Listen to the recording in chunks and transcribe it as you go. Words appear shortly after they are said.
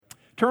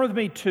Turn with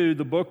me to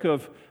the book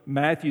of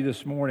Matthew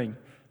this morning,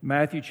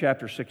 Matthew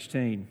chapter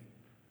 16.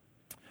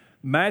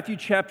 Matthew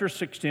chapter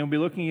 16, we'll be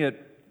looking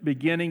at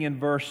beginning in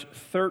verse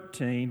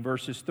 13,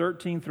 verses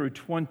 13 through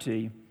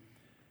 20,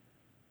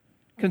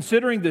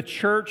 considering the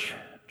Church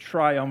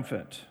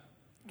Triumphant.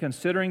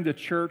 Considering the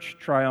Church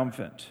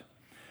Triumphant.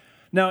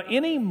 Now,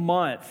 any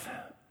month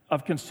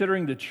of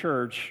considering the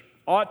church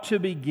ought to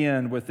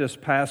begin with this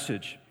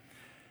passage.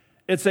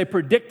 It's a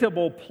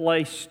predictable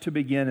place to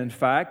begin, in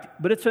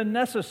fact, but it's a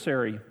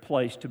necessary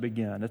place to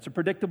begin. It's a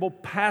predictable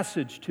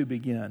passage to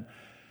begin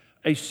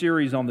a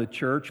series on the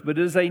church, but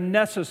it is a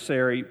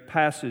necessary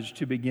passage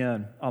to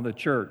begin on the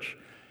church.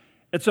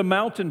 It's a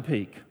mountain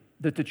peak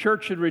that the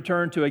church should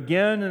return to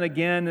again and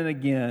again and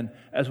again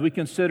as we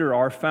consider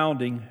our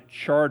founding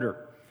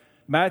charter.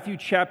 Matthew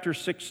chapter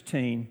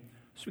 16,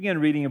 let's begin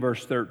reading in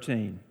verse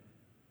 13.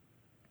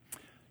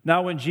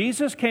 Now, when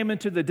Jesus came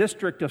into the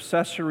district of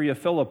Caesarea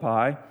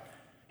Philippi,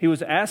 he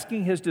was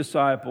asking his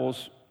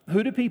disciples,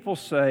 "Who do people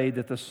say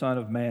that the Son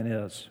of Man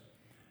is?"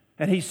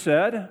 And he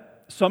said,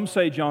 "Some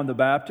say John the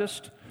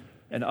Baptist,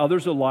 and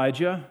others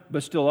Elijah,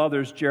 but still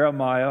others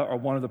Jeremiah or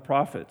one of the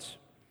prophets."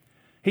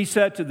 He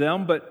said to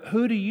them, "But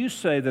who do you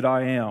say that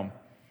I am?"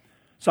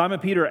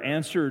 Simon Peter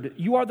answered,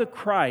 "You are the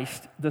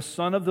Christ, the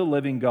Son of the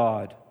living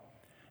God."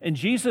 And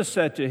Jesus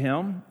said to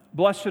him,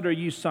 "Blessed are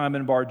you,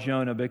 Simon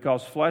Bar-Jonah,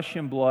 because flesh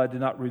and blood did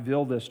not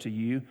reveal this to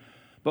you,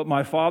 but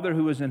my Father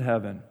who is in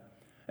heaven.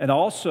 And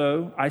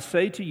also, I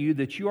say to you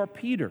that you are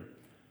Peter,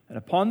 and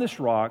upon this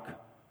rock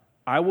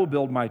I will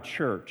build my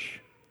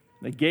church.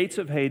 The gates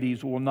of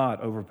Hades will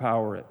not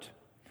overpower it.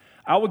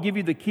 I will give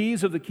you the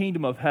keys of the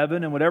kingdom of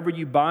heaven, and whatever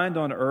you bind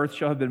on earth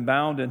shall have been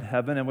bound in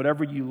heaven, and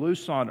whatever you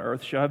loose on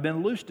earth shall have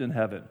been loosed in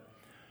heaven."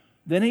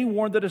 Then he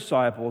warned the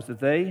disciples that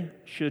they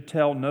should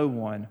tell no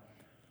one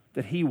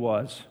that he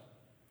was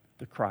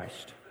the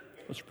Christ.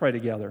 Let's pray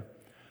together.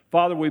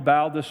 Father, we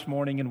bow this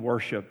morning in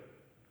worship.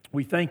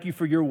 We thank you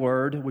for your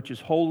word, which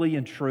is holy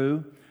and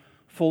true,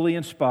 fully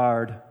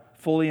inspired,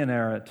 fully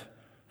inerrant,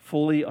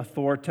 fully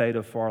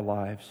authoritative for our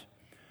lives.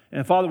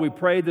 And Father, we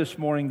pray this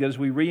morning that as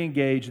we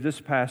re-engage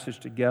this passage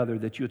together,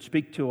 that you would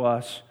speak to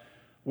us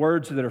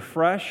words that are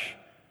fresh,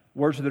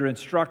 words that are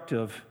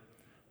instructive,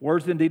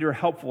 words that indeed are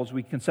helpful as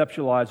we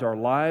conceptualize our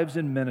lives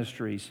and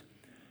ministries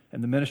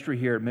and the ministry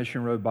here at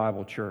Mission Road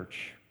Bible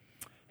Church.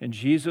 In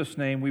Jesus'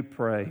 name we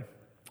pray,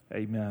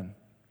 amen.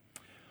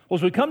 Well,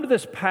 as we come to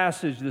this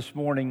passage this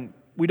morning,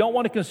 we don't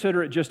want to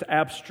consider it just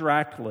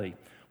abstractly.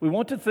 We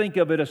want to think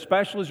of it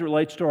especially as it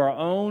relates to our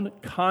own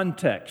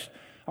context.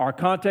 Our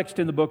context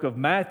in the book of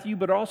Matthew,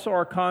 but also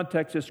our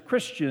context as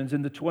Christians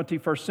in the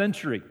 21st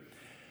century.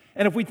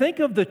 And if we think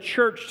of the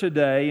church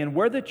today and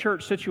where the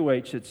church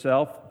situates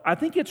itself, I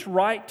think it's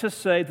right to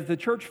say that the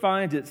church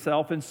finds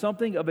itself in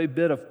something of a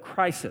bit of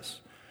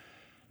crisis.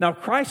 Now,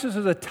 crisis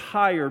is a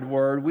tired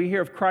word. We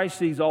hear of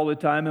crises all the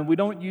time, and we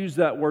don't use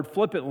that word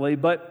flippantly,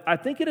 but I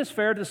think it is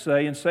fair to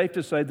say and safe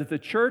to say that the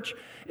church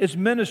is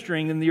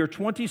ministering in the year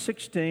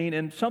 2016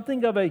 in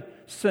something of a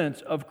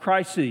sense of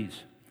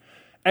crises.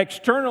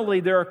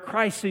 Externally, there are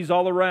crises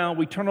all around.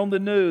 We turn on the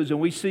news and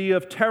we see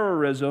of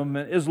terrorism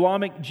and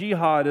Islamic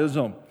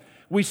jihadism.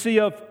 We see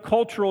of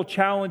cultural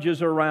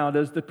challenges around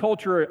as the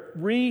culture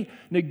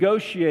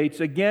renegotiates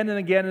again and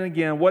again and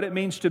again what it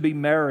means to be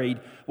married,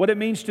 what it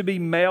means to be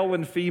male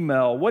and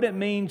female, what it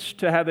means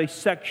to have a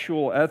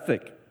sexual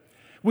ethic.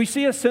 We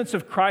see a sense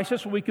of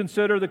crisis when we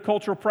consider the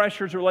cultural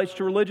pressures relates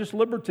to religious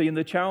liberty and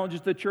the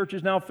challenges the church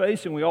is now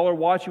facing. We all are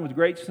watching with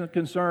great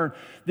concern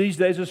these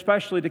days,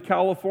 especially to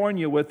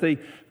California, with the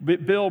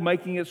bill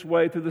making its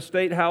way through the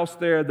state house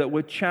there that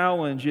would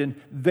challenge in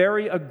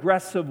very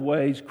aggressive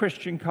ways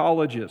Christian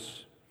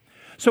colleges.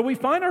 So we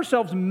find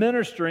ourselves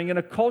ministering in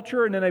a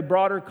culture and in a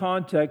broader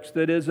context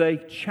that is a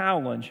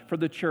challenge for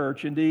the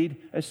church, indeed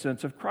a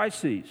sense of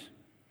crises.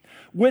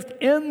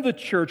 Within the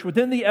church,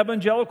 within the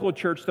evangelical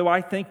church, though, I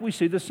think we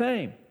see the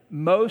same.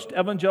 Most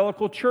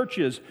evangelical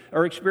churches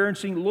are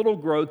experiencing little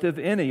growth, if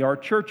any. Our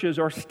churches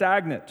are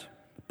stagnant.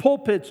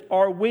 Pulpits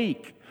are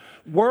weak.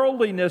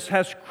 Worldliness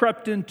has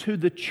crept into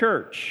the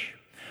church.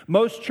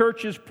 Most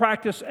churches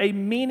practice a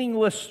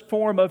meaningless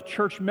form of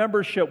church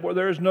membership where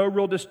there is no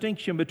real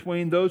distinction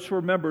between those who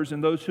are members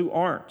and those who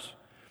aren't.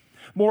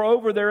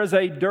 Moreover, there is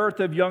a dearth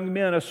of young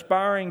men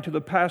aspiring to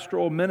the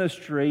pastoral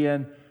ministry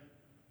and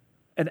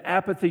an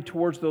apathy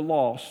towards the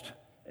lost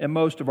in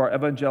most of our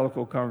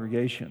evangelical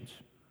congregations.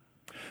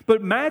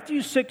 But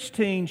Matthew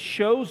 16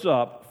 shows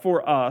up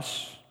for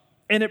us,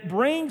 and it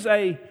brings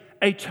a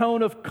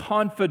tone of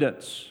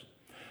confidence,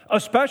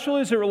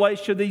 especially as it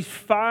relates to these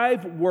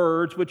 5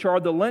 words, which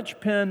are the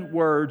linchpin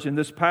words in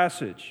this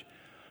passage.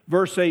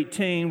 Verse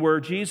 18,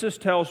 where Jesus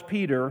tells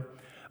Peter,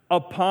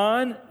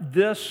 "Upon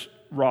this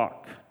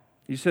rock,"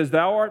 he says,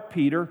 "Thou art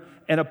Peter,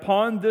 and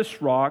upon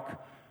this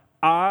rock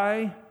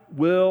I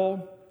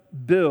will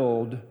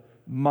build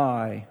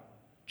my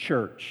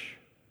church."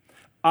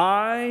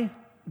 I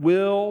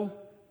will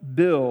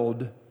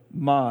build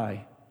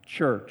my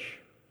church.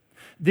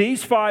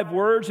 These 5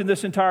 words in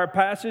this entire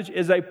passage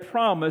is a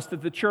promise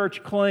that the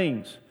church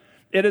clings.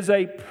 It is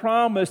a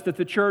promise that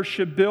the church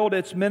should build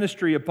its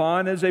ministry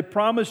upon. It is a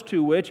promise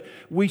to which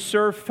we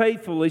serve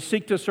faithfully,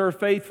 seek to serve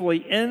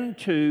faithfully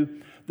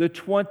into the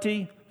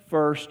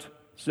 21st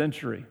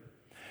century.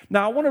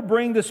 Now, I want to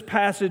bring this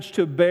passage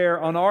to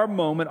bear on our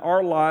moment,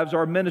 our lives,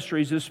 our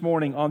ministries this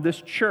morning on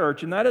this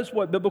church, and that is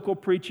what biblical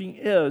preaching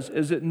is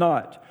it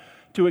not?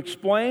 To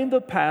explain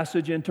the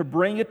passage and to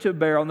bring it to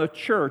bear on the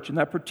church in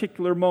that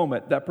particular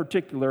moment, that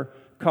particular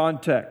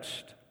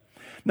context.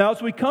 Now,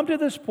 as we come to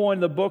this point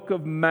in the book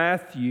of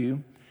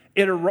Matthew,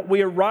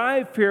 we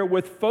arrive here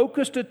with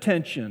focused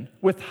attention,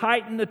 with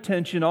heightened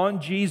attention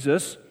on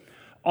Jesus,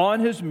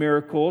 on His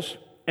miracles,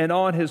 and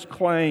on His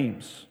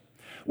claims.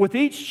 With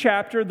each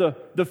chapter,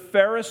 the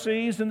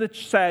Pharisees and the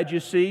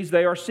Sadducees,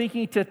 they are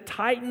seeking to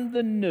tighten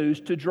the noose,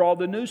 to draw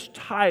the noose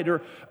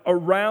tighter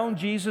around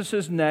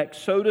Jesus' neck,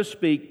 so to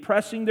speak,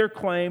 pressing their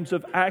claims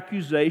of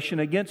accusation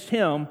against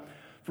Him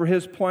for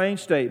His plain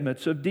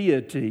statements of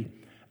deity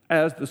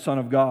as the Son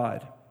of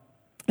God.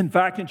 In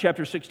fact, in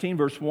chapter 16,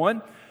 verse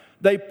 1,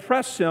 they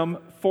press Him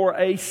for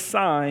a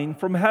sign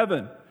from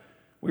heaven.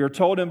 We are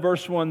told in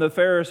verse 1, the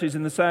Pharisees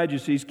and the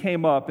Sadducees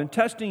came up, and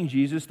testing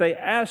Jesus, they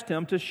asked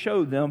Him to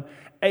show them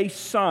a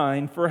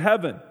sign for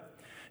heaven.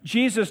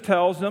 Jesus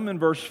tells them in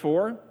verse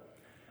 4,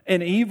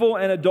 an evil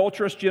and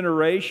adulterous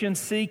generation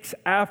seeks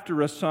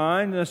after a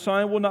sign, and a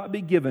sign will not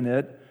be given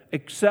it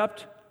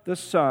except the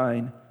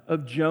sign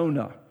of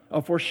Jonah,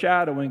 a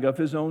foreshadowing of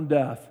His own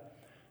death,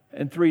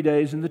 and 3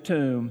 days in the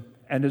tomb,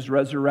 and His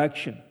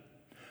resurrection.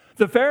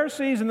 The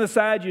Pharisees and the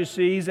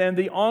Sadducees and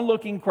the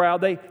onlooking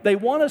crowd, they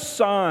want a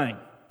sign.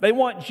 They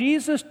want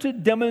Jesus to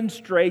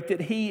demonstrate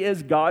that He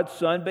is God's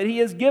Son, but He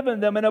has given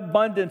them an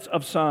abundance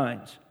of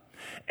signs.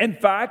 In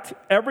fact,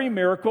 every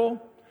miracle,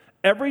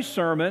 every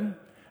sermon,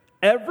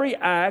 every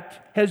act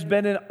has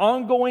been an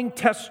ongoing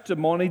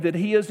testimony that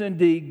He is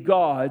indeed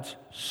God's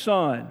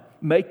Son,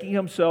 making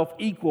Himself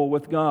equal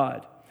with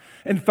God.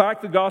 In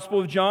fact, the Gospel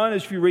of John,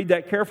 if you read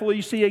that carefully,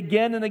 you see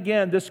again and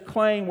again this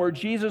claim where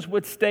Jesus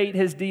would state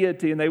His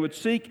deity, and they would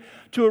seek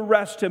to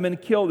arrest Him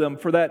and kill Him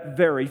for that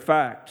very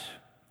fact.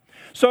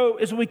 So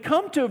as we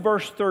come to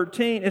verse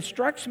 13, it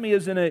strikes me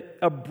as an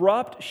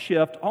abrupt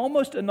shift,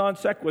 almost a non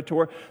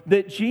sequitur,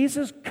 that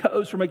Jesus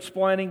goes from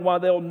explaining why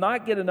they'll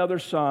not get another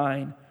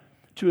sign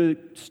to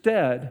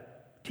instead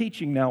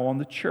teaching now on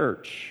the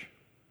church.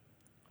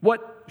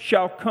 What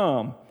shall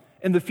come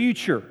in the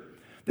future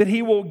that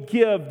He will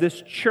give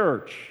this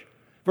church?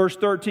 Verse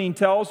 13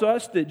 tells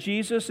us that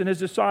Jesus and His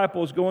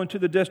disciples go into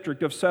the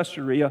district of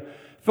Caesarea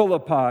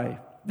Philippi,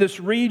 this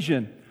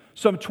region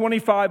some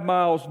 25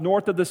 miles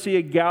north of the Sea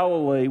of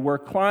Galilee, where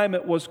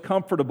climate was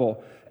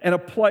comfortable and a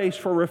place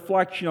for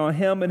reflection on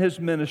Him and His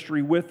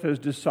ministry with His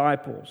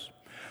disciples.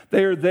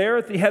 They are there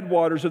at the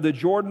headwaters of the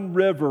Jordan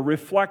River,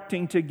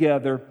 reflecting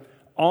together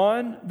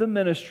on the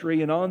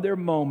ministry and on their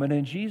moment.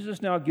 And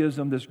Jesus now gives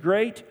them this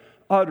great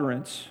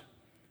utterance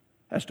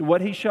as to what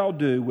He shall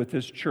do with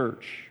His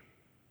church.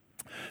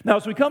 Now,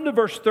 as we come to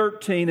verse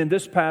 13 in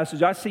this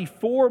passage, I see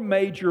four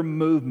major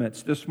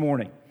movements this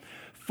morning.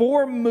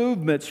 Four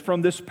movements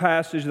from this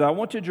passage that I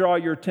want to draw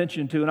your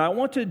attention to, and I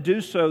want to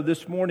do so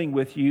this morning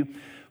with you,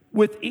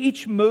 with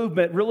each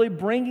movement really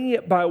bringing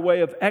it by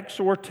way of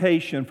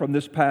exhortation from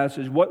this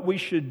passage, what we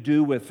should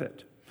do with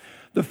it.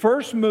 The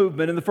first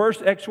movement and the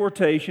first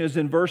exhortation is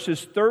in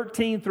verses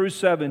 13 through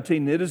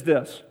 17. It is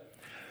this,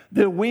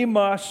 that we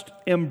must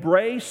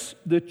embrace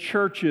the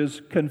church's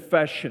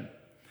confession.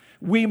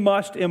 We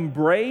must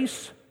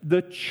embrace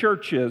the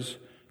church's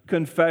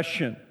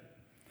confession.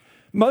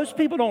 Most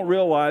people don't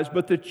realize,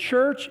 but the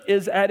church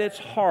is at its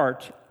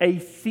heart a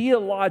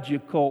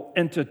theological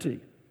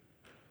entity.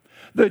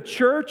 The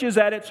church is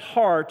at its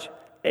heart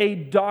a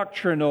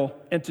doctrinal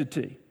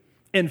entity.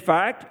 In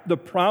fact, the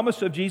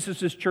promise of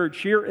Jesus'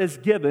 church here is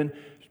given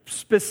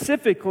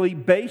specifically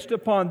based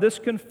upon this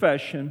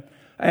confession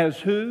as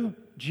who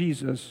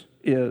Jesus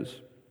is.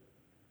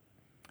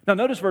 Now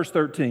notice verse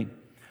 13.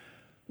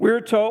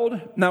 We're told,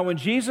 now when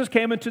Jesus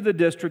came into the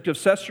district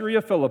of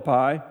Caesarea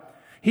Philippi,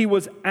 He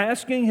was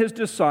asking His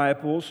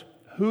disciples,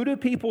 who do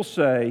people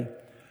say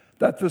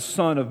that the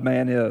Son of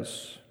Man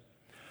is?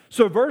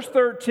 So verse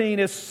 13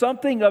 is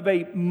something of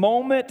a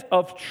moment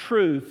of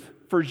truth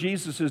for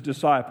Jesus'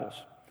 disciples.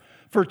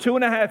 For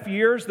 2.5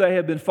 years, they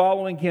have been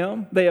following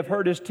Him. They have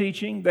heard His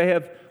teaching. They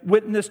have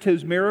witnessed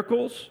His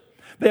miracles.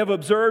 They have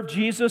observed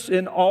Jesus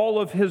in all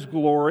of His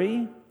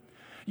glory.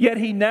 Yet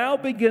He now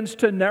begins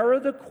to narrow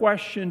the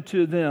question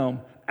to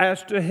them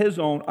as to His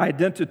own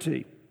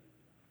identity.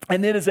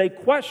 And it is a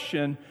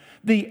question,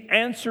 the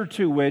answer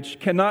to which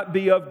cannot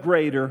be of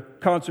greater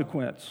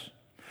consequence.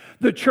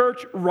 The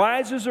church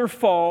rises or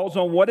falls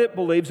on what it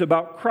believes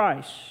about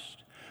Christ.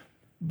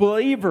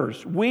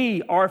 Believers,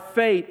 our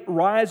faith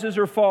rises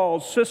or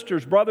falls,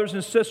 sisters, brothers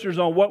and sisters,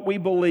 on what we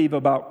believe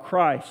about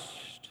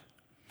Christ.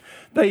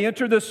 They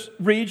enter this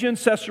region,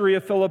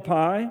 Caesarea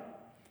Philippi,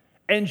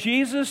 and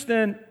Jesus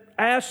then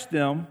asks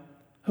them,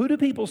 who do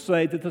people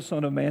say that the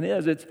Son of Man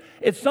is?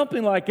 It's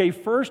something like a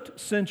first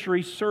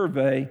century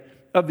survey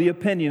of the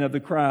opinion of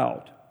the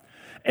crowd.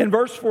 In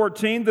verse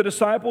 14, the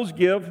disciples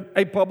give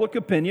a public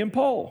opinion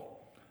poll.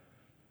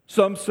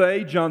 Some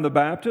say John the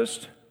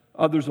Baptist,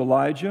 others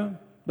Elijah,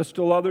 but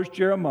still others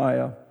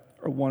Jeremiah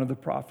or one of the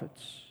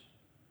prophets.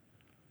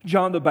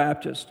 John the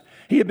Baptist.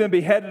 He had been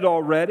beheaded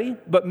already,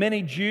 but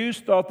many Jews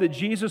thought that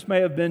Jesus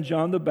may have been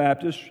John the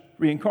Baptist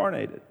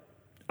reincarnated.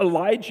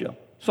 Elijah.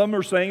 Some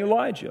are saying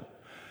Elijah.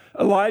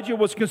 Elijah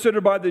was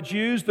considered by the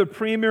Jews the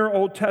premier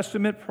Old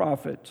Testament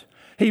prophet.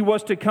 He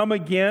was to come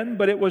again,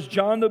 but it was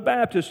John the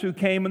Baptist who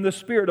came in the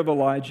spirit of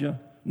Elijah,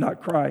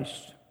 not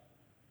Christ.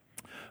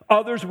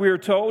 Others, we are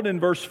told in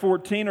verse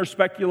 14, are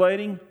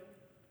speculating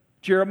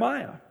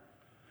Jeremiah.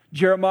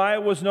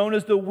 Jeremiah was known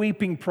as the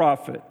weeping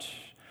prophet.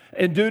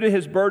 And due to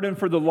his burden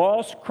for the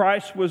lost,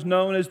 Christ was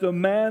known as the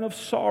man of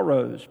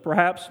sorrows,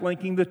 perhaps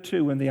linking the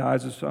two in the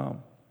eyes of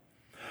some.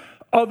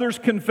 Others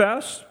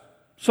confess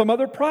some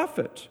other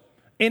prophet,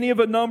 any of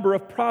a number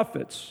of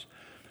prophets.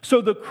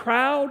 So the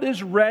crowd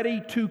is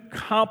ready to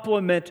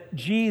compliment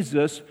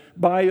Jesus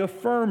by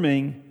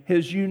affirming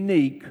his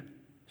unique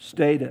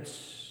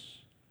status.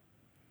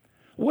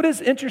 What is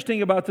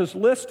interesting about this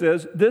list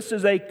is this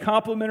is a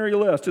complimentary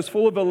list. It's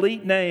full of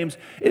elite names.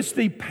 It's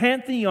the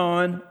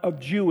pantheon of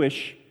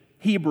Jewish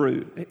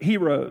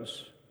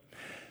heroes.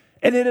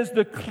 And it is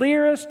the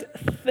clearest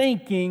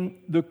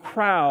thinking the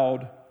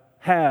crowd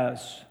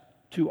has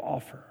to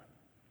offer.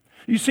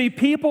 You see,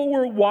 people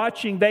were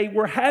watching. They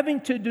were having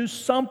to do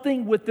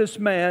something with this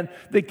man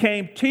that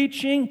came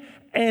teaching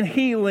and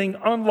healing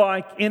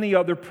unlike any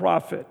other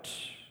prophet.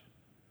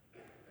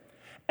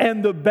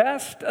 And the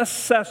best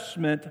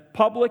assessment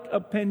public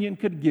opinion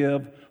could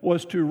give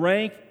was to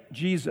rank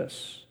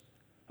Jesus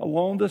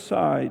along the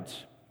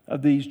sides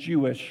of these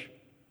Jewish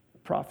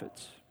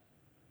prophets.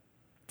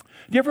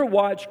 Do you ever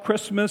watch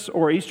Christmas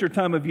or Easter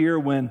time of year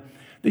when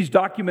these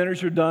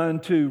documentaries are done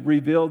to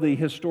reveal the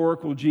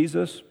historical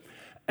Jesus?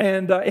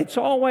 And it's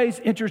always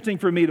interesting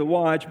for me to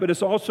watch, but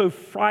it's also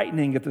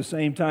frightening at the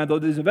same time. Though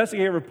these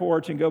investigative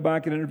reports and go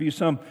back and interview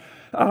some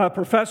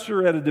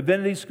professor at a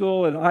divinity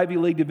school, an Ivy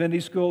League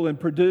divinity school, and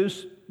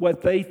produce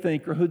what they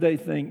think or who they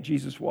think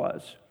Jesus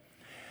was.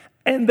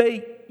 And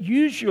they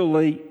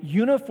usually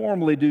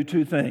uniformly do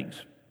two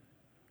things.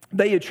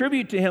 They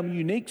attribute to him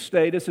unique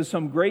status as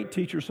some great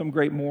teacher, some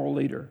great moral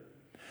leader.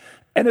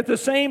 And at the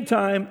same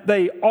time,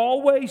 they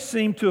always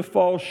seem to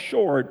fall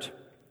short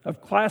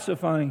of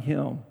classifying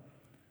him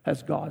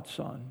as God's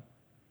Son.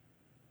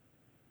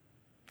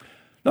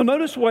 Now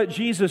notice what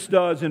Jesus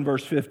does in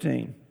verse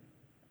 15.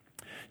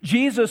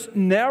 Jesus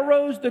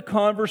narrows the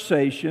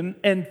conversation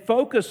and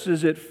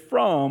focuses it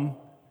from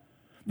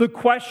the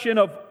question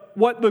of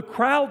what the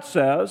crowd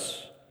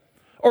says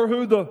or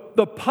who the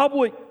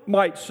public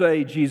might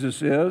say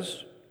Jesus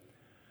is.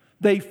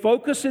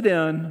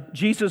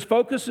 Jesus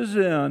focuses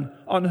in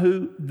on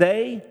who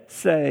they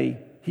say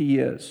he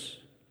is.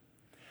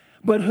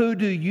 But who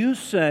do you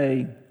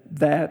say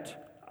that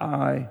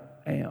I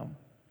am?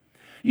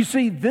 You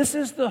see, this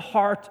is the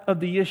heart of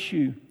the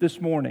issue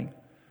this morning,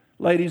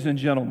 ladies and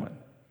gentlemen.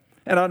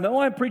 And I know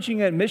I'm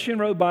preaching at Mission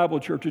Road Bible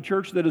Church, a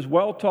church that is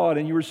well taught,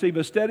 and you receive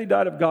a steady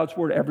diet of God's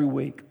Word every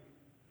week.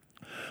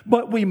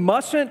 But we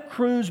mustn't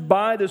cruise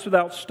by this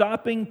without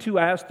stopping to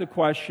ask the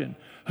question,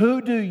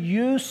 who do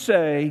you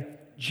say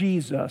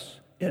Jesus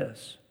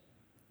is?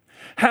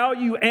 How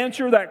you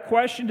answer that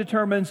question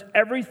determines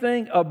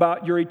everything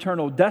about your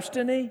eternal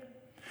destiny.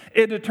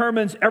 It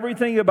determines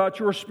everything about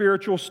your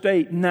spiritual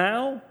state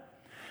now.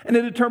 And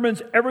it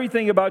determines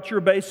everything about your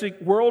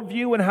basic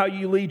worldview and how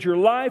you lead your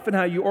life and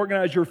how you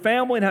organize your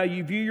family and how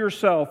you view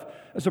yourself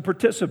as a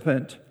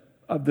participant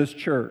of this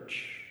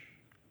church.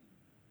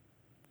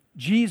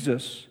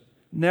 Jesus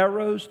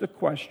narrows the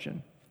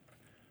question,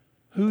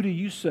 who do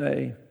you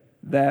say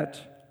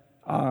that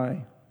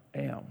I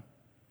am?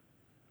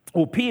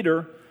 Well,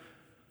 Peter,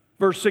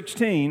 verse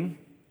 16,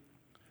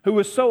 who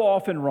is so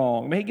often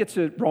wrong. I mean, he gets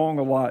it wrong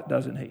a lot,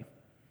 doesn't he?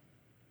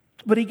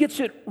 But he gets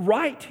it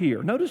right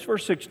here. Notice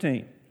verse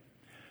 16.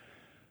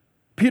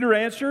 Peter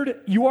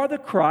answered, "You are the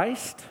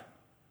Christ,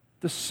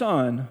 the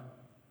Son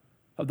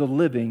of the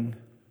living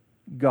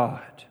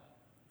God."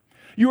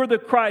 You are the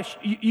Christ.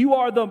 You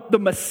are the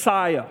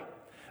Messiah,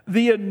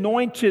 the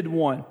anointed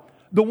one,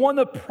 the one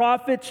the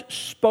prophets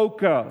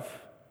spoke of,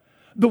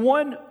 the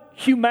one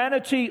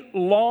humanity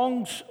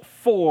longs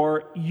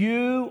for.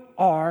 You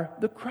are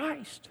the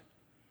Christ.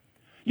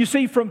 You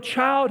see, from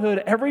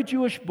childhood, every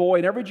Jewish boy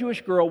and every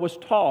Jewish girl was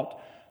taught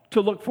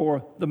to look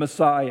for the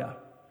Messiah.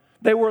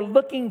 They were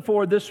looking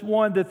for this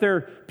one that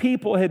their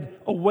people had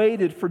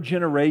awaited for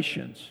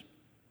generations.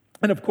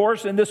 And of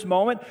course, in this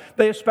moment,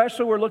 they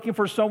especially were looking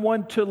for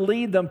someone to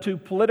lead them to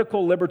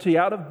political liberty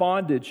out of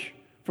bondage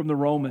from the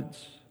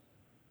Romans.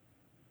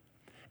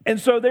 And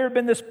so there had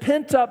been this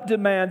pent-up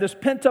demand, this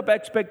pent-up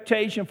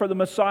expectation for the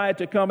Messiah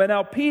to come. And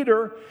now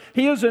Peter,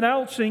 he is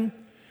announcing,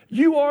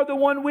 you are the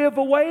one we have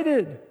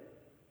awaited.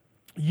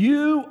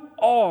 You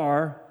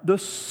are the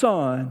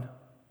Son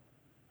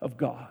of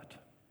God.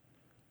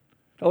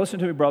 Now listen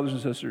to me, brothers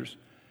and sisters.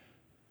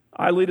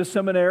 I lead a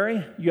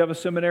seminary. You have a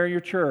seminary in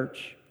your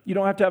church. You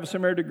don't have to have a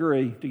seminary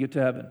degree to get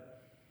to heaven.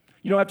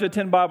 You don't have to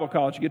attend Bible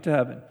college to get to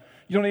heaven.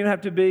 You don't even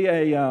have to be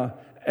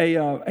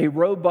a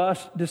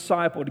robust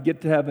disciple to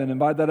get to heaven. And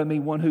by that I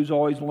mean one who's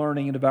always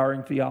learning and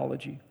devouring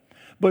theology.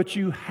 But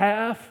you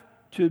have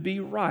to be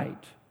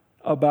right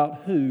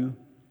about who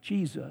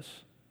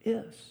Jesus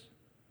is.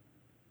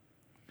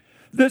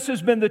 This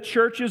has been the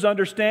church's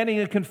understanding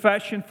and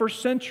confession for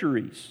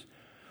centuries.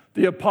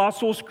 The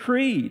Apostles'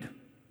 Creed,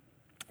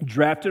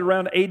 drafted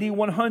around AD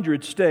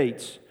 100,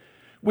 states,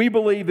 "We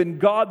believe in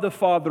God the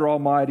Father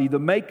Almighty, the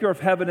maker of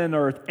heaven and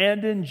earth,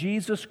 and in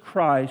Jesus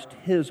Christ,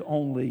 His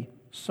only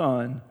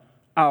Son,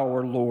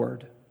 our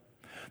Lord."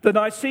 The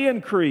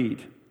Nicene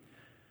Creed,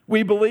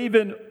 "We believe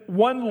in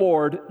one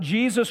Lord,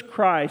 Jesus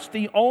Christ,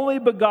 the only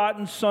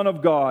begotten Son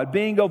of God,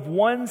 being of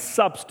one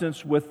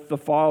substance with the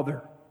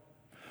Father."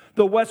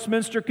 The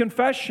Westminster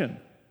Confession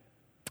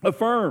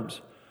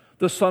affirms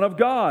the Son of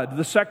God,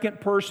 the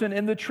second person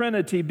in the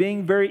Trinity,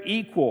 being very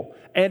equal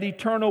and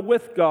eternal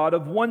with God,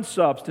 of one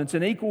substance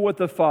and equal with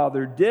the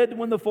Father, did,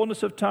 when the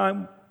fullness of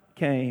time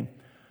came,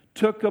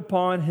 took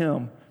upon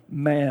Him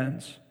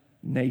man's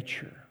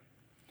nature.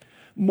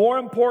 More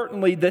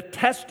importantly, the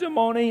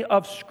testimony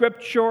of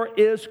Scripture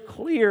is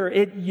clear.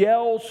 It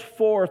yells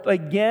forth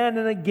again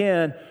and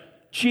again,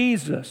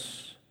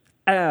 Jesus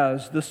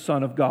as the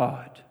Son of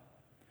God.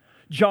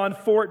 John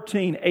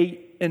 14,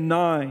 8 and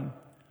 9.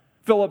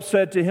 Philip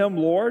said to Him,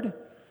 "Lord,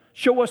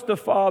 show us the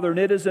Father, and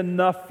it is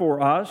enough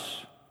for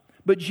us."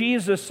 But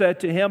Jesus said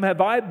to him,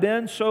 "Have I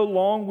been so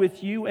long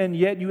with you, and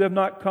yet you have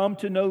not come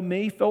to know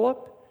me,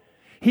 Philip?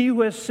 He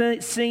who has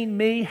seen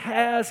me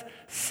has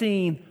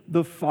seen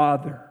the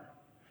Father."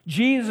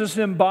 Jesus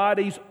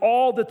embodies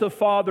all that the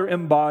Father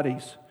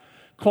embodies.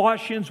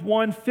 Colossians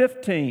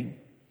 1:15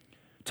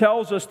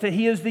 tells us that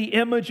He is the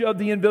image of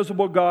the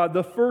invisible God,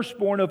 the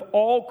firstborn of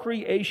all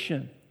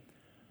creation.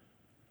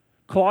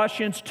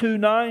 Colossians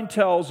 2:9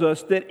 tells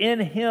us that in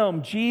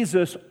Him,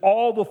 Jesus,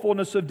 all the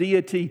fullness of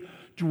deity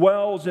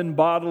dwells in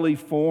bodily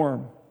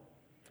form.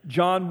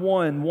 John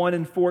 1:1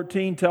 and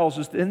 14 tells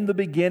us that in the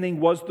beginning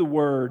was the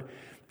Word,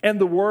 and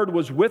the Word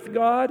was with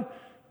God,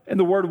 and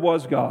the Word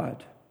was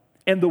God.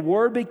 And the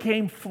Word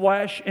became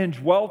flesh and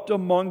dwelt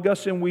among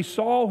us, and we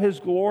saw His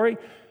glory.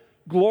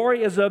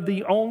 Glory as of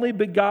the only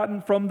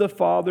begotten from the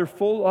Father,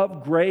 full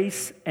of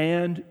grace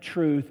and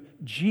truth.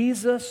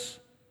 Jesus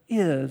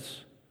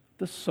is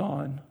the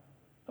Son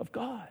of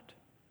God.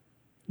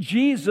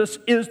 Jesus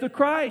is the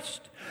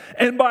Christ.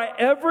 And by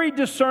every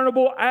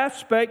discernible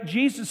aspect,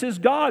 Jesus is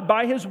God.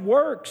 By His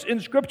works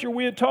in Scripture,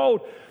 we are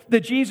told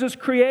that Jesus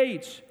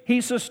creates, He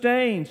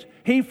sustains,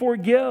 He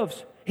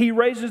forgives, He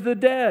raises the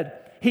dead,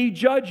 He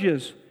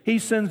judges, He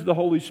sends the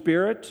Holy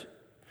Spirit.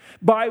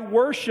 By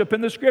worship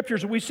in the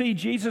Scriptures, we see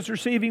Jesus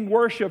receiving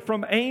worship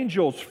from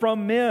angels,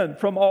 from men,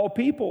 from all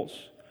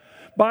peoples.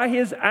 By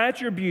His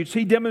attributes,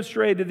 He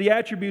demonstrated the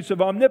attributes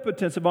of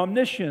omnipotence, of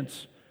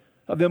omniscience,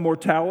 of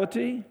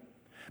immortality.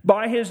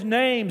 By His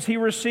names, He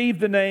received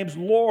the names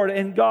Lord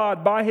and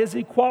God. By His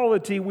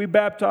equality, we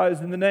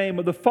baptize in the name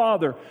of the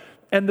Father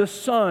and the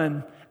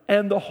Son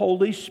and the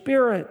Holy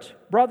Spirit.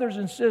 Brothers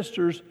and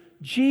sisters,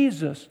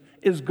 Jesus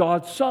is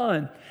God's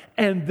Son.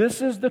 And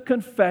this is the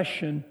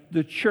confession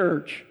the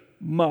church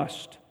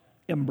must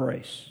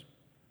embrace.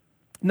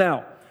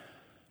 Now,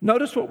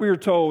 notice what we are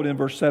told in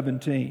verse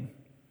 17.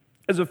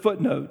 As a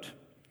footnote,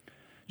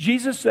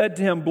 Jesus said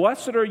to him,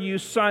 "Blessed are you,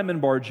 Simon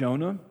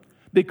Bar-Jonah,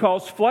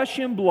 because flesh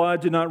and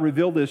blood did not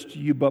reveal this to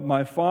you, but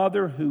my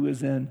Father who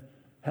is in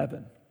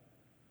heaven."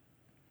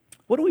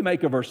 What do we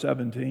make of verse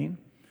 17?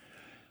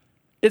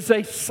 It's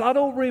a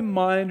subtle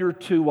reminder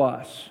to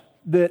us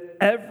that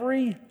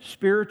every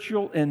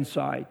spiritual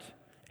insight,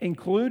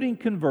 including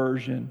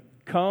conversion,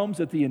 comes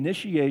at the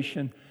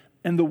initiation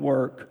and the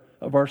work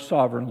of our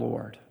sovereign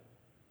Lord.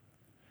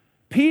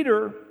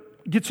 Peter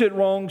gets it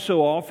wrong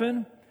so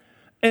often,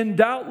 and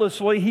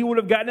doubtlessly he would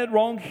have gotten it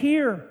wrong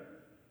here.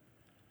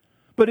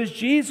 But as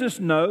Jesus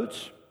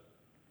notes,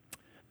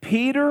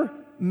 Peter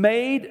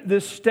made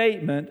this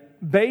statement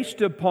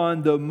based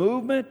upon the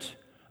movement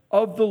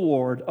of the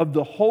Lord, of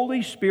the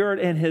Holy Spirit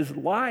in his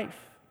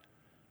life.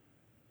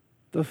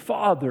 The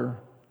Father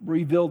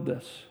revealed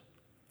this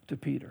to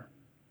Peter.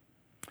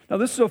 Now,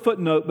 this is a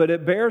footnote, but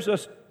it bears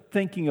us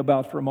thinking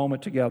about for a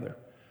moment together.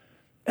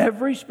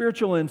 Every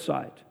spiritual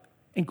insight,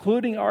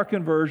 including our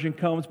conversion,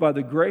 comes by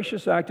the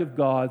gracious act of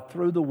God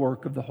through the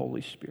work of the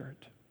Holy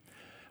Spirit.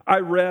 I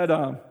read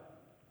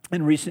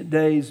in recent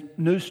days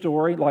news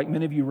story, like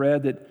many of you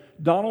read,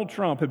 that Donald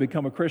Trump had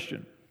become a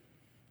Christian.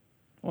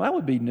 Well, that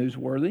would be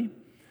newsworthy.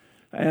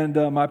 And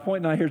my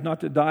point now here is not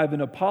to dive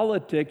into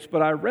politics,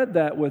 but I read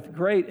that with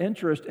great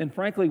interest and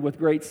frankly with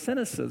great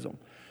cynicism.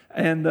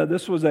 And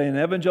this was an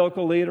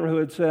evangelical leader who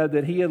had said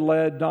that he had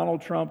led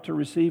Donald Trump to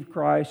receive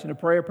Christ and a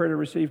prayer to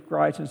receive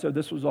Christ, and so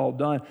this was all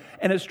done.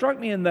 And it struck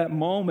me in that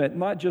moment,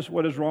 not just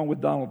what is wrong with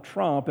Donald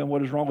Trump and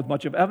what is wrong with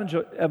much of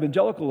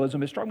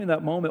evangelicalism, it struck me in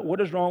that moment what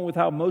is wrong with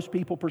how most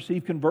people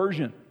perceive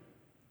conversion.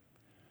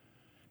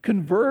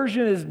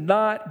 Conversion is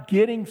not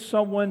getting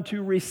someone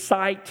to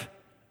recite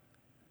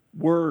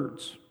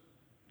words.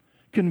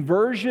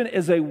 Conversion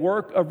is a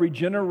work of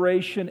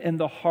regeneration in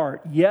the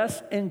heart,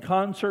 yes, in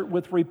concert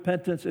with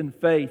repentance and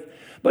faith.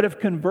 But if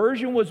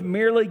conversion was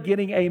merely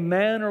getting a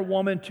man or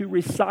woman to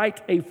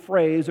recite a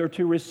phrase or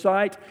to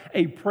recite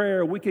a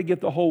prayer, we could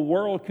get the whole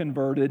world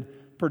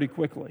converted pretty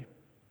quickly.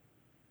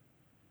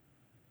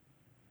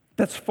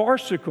 That's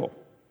farcical.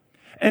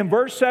 And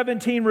verse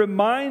 17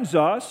 reminds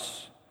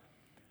us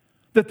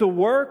that the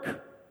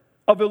work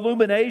of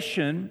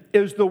illumination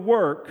is the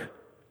work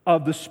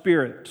of the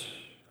Spirit.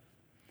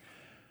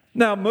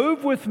 Now,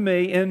 move with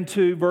me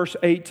into verse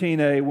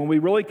 18a when we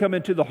really come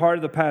into the heart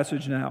of the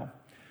passage now.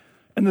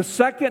 And the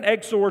second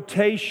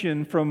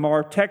exhortation from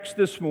our text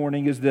this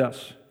morning is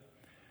this: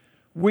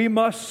 we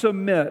must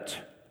submit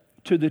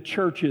to the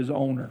church's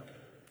owner.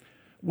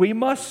 We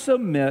must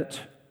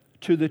submit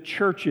to the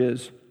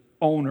church's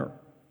owner.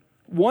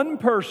 One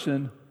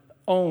person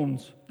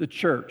owns the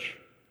church.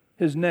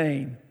 His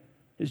name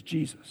is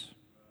Jesus.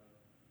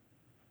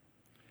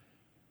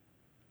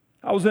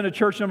 I was in a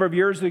church a number of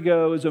years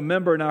ago as a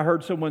member, and I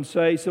heard someone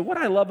say, so what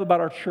I love about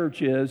our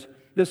church is,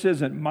 this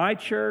isn't my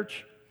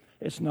church,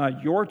 it's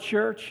not your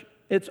church,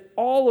 it's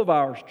all of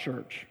our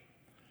church.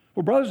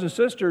 Well, brothers and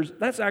sisters,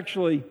 that's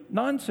actually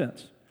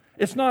nonsense.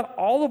 It's not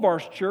all of our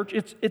church,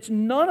 it's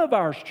none of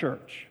our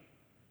church.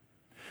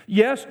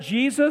 Yes,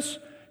 Jesus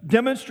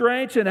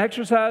demonstrates and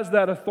exercises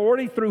that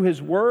authority through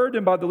His Word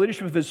and by the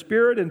leadership of His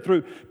Spirit and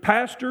through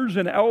pastors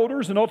and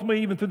elders and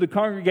ultimately even through the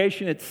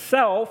congregation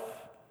itself.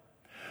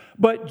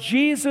 But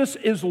Jesus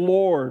is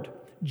Lord.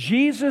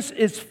 Jesus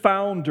is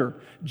founder.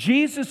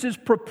 Jesus is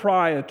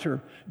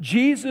proprietor.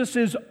 Jesus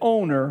is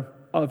owner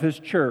of His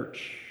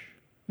church.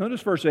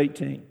 Notice verse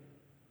 18.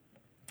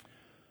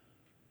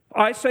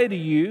 I say to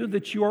you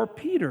that you are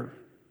Peter,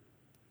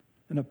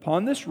 and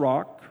upon this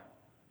rock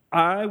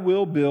I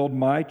will build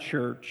my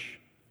church.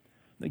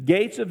 The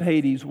gates of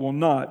Hades will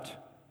not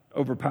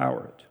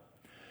overpower it.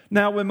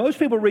 Now, when most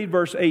people read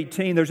verse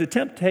 18, there's a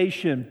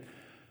temptation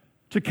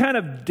to kind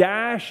of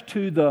dash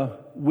to the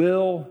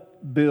will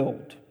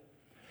build.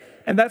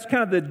 And that's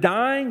kind of the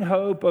dying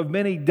hope of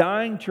many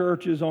dying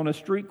churches on a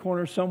street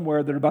corner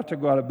somewhere that are about to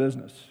go out of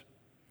business.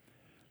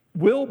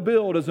 Will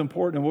build is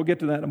important, and we'll get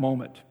to that in a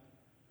moment.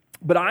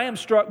 But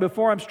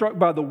before I'm struck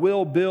by the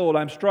will build,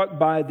 I'm struck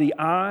by the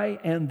I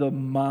and the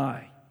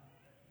my.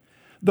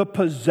 The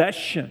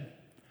possession.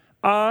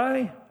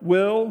 I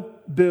will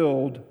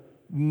build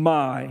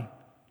my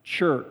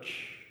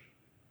church.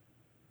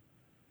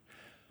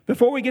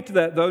 Before we get to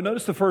that, though,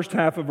 notice the first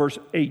half of verse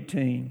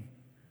 18.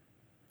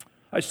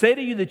 I say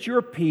to you that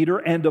you're Peter,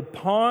 and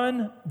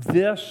upon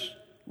this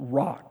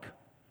rock.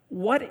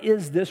 What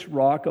is this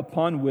rock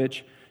upon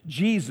which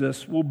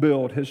Jesus will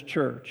build His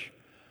church?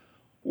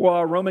 Well,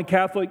 our Roman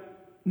Catholic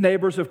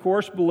neighbors, of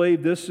course,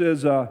 believe this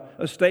is a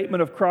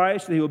statement of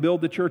Christ, that He will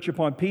build the church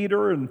upon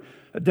Peter, and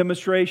a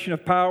demonstration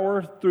of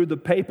power through the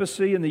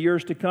papacy in the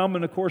years to come.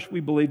 And, of course,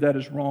 we believe that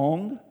is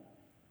wrong.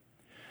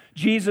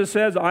 Jesus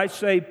says, I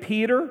say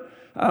Peter,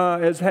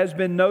 as has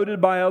been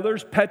noted by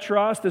others,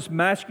 Petros, this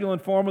masculine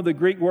form of the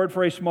Greek word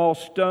for a small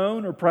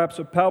stone or perhaps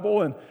a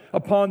pebble, and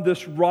upon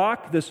this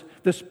rock, this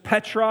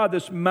Petra,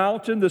 this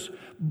mountain, this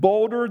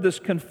boulder, this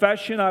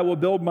confession, I will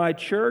build my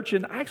church.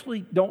 And I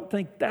actually don't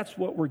think that's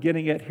what we're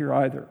getting at here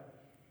either.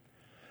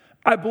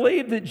 I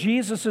believe that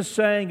Jesus is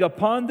saying,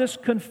 upon this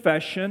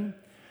confession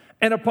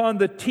and upon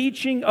the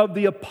teaching of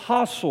the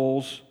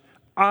apostles,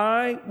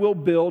 I will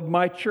build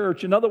my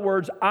church. In other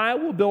words, I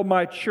will build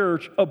my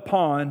church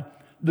upon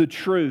the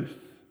truth.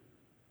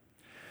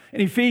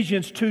 In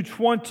Ephesians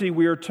 2:20,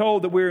 we are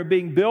told that we are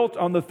being built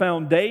on the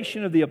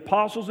foundation of the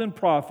apostles and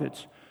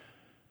prophets,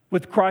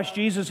 with Christ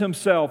Jesus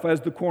Himself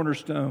as the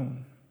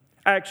cornerstone.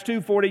 Acts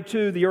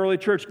 2:42, the early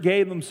church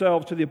gave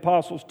themselves to the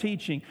apostles'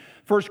 teaching.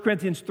 1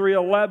 Corinthians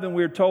 3:11,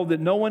 we are told that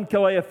no one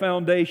can lay a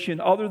foundation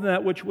other than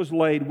that which was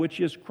laid, which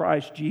is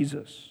Christ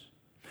Jesus.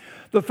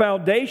 The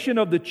foundation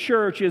of the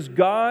church is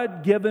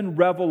God-given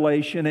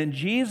revelation, and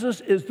Jesus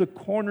is the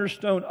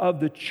cornerstone of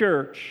the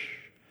church.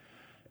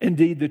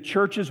 Indeed, the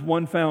church's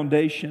one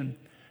foundation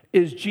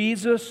is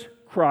Jesus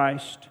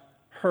Christ,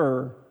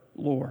 her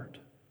Lord.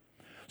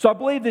 So I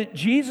believe that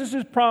Jesus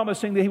is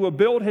promising that He will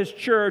build His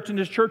church, and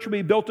His church will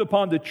be built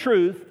upon the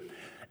truth.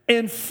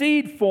 In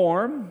seed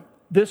form,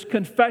 this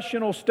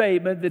confessional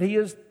statement that He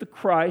is the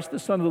Christ, the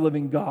Son of the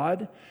living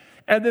God,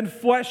 and then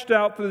fleshed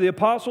out through the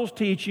apostles'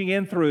 teaching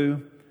and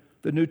through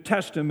the New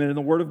Testament and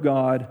the Word of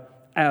God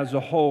as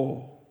a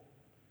whole.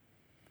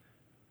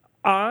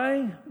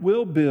 I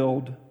will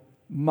build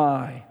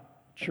my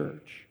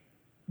church.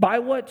 By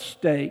what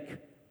stake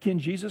can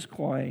Jesus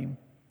claim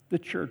the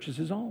church is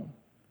His own?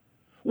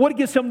 What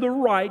gives Him the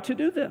right to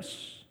do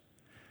this?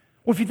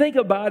 Well, if you think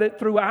about it,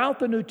 throughout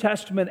the New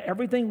Testament,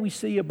 everything we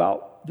see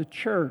about the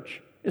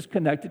church is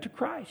connected to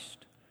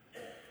Christ.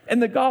 In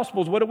the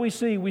Gospels, what do we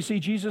see? We see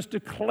Jesus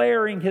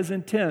declaring His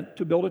intent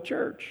to build a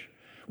church.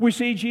 We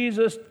see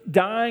Jesus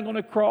dying on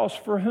a cross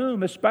for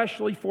whom?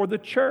 Especially for the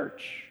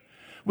church.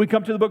 We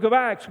come to the book of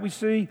Acts, we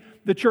see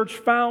the church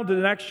founded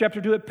in Acts chapter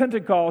 2 at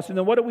Pentecost. And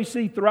then what do we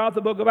see throughout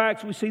the book of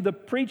Acts? We see the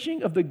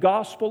preaching of the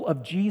gospel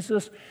of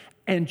Jesus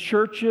and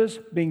churches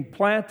being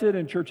planted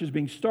and churches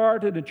being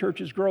started and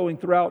churches growing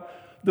throughout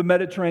the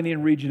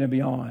Mediterranean region and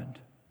beyond.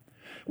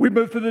 We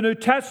move through the New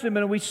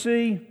Testament and we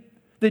see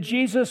that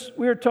Jesus,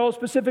 we are told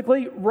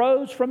specifically,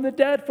 rose from the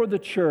dead for the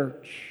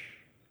church.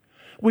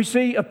 We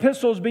see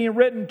epistles being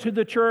written to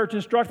the church,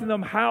 instructing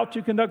them how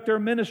to conduct their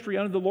ministry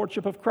under the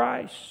lordship of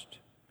Christ.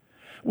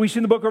 We see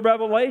in the book of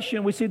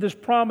Revelation, we see this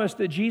promise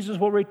that Jesus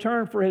will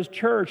return for His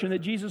church and that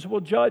Jesus will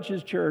judge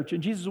His church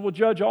and Jesus will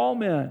judge all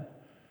men.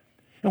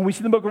 And we see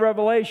in the book of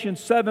Revelation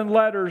 7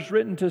 letters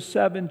written to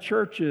 7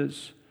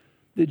 churches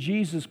that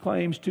Jesus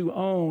claims to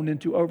own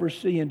and to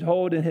oversee and to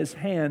hold in His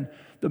hand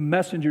the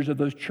messengers of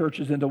those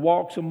churches and to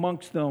walk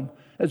amongst them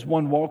as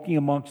one walking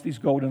amongst these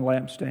golden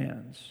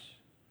lampstands.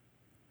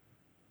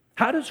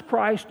 How does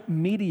Christ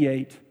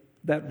mediate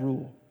that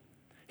rule?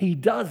 He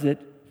does it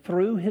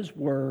through His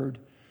Word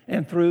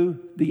and through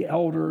the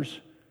elders,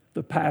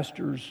 the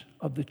pastors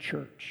of the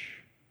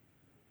church.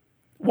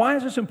 Why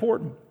is this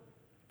important?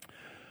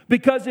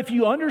 Because if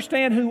you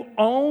understand who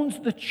owns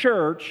the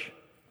church,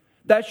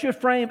 that should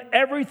frame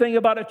everything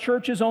about a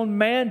church's own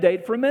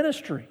mandate for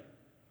ministry.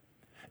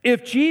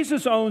 If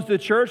Jesus owns the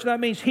church, that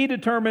means He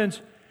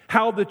determines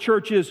how the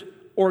church is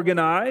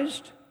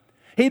organized.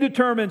 He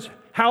determines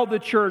how the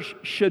church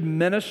should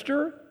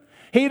minister.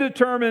 He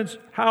determines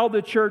how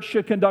the church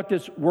should conduct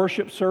its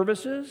worship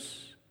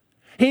services.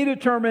 He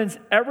determines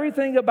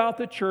everything about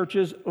the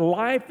church's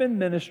life and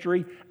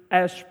ministry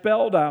as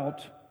spelled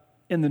out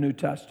in the New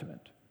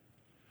Testament.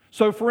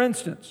 So, for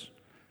instance,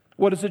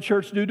 what does the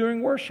church do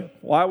during worship?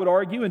 Well, I would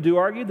argue and do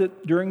argue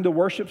that during the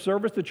worship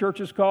service, the church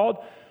is called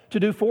to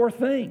do 4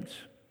 things: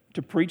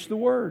 to preach the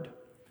Word,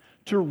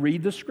 to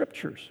read the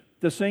Scriptures,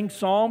 to sing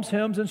psalms,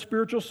 hymns, and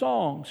spiritual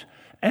songs,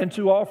 and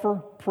to offer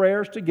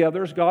prayers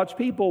together as God's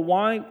people.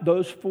 Why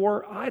those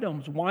 4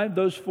 items? Why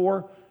those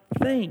 4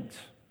 things?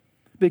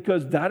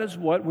 Because that is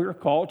what we're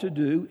called to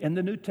do in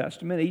the New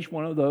Testament. Each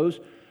one of those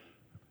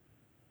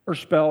are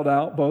spelled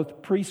out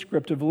both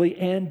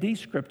prescriptively and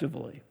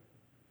descriptively.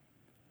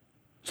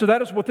 So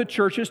that is what the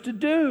church is to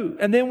do.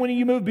 And then when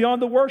you move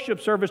beyond the worship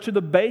service to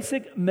the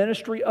basic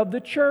ministry of the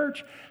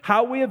church,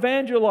 how we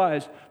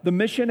evangelize, the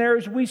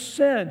missionaries we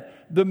send,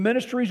 the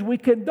ministries we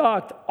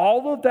conduct,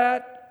 all of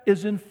that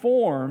is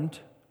informed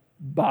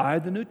by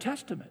the New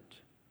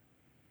Testament.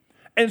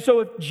 And so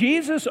if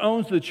Jesus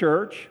owns the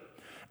church,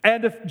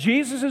 and if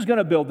Jesus is going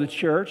to build the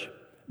church,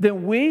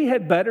 then we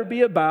had better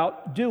be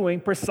about doing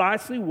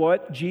precisely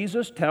what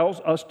Jesus tells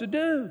us to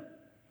do.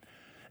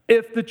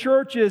 If the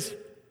church is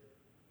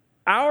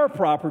our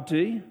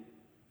property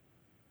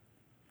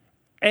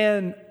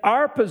and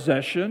our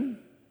possession,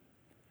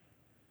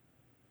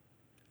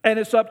 and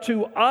it's up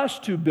to us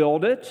to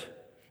build it,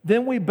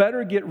 then we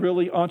better get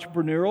really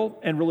entrepreneurial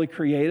and really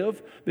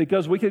creative,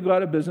 because we could go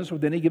out of business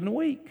with any given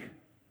week.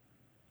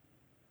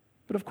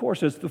 But of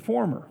course, it's the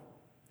former.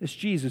 It's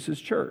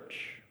Jesus'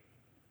 church.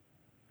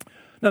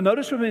 Now,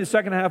 notice with me the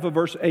second half of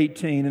verse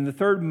 18 and the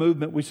third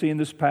movement we see in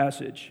this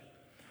passage.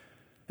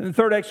 And the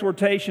third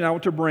exhortation I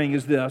want to bring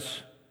is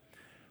this: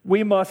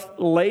 we must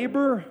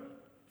labor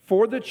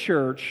for the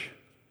church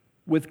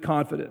with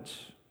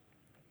confidence.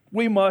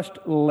 We must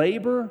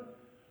labor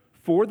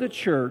for the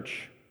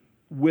church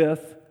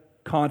with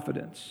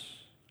confidence.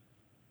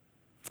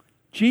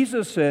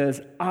 Jesus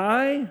says,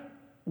 I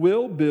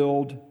will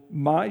build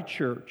my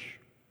church,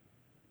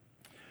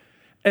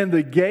 and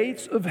the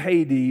gates of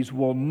Hades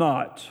will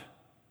not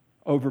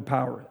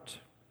overpower it.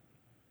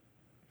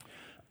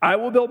 I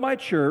will build my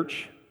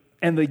church,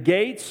 and the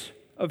gates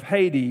of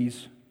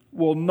Hades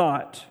will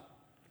not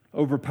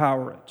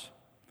overpower it.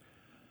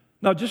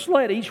 Now, just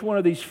let each one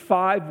of these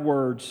 5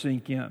 words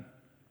sink in.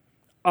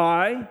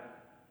 I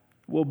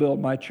will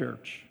build my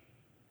church.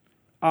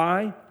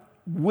 I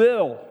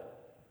will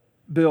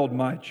build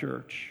my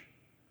church.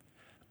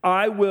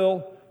 I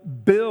will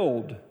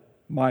build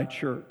my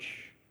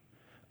church.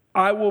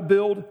 I will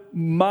build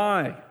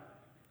my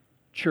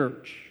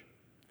church.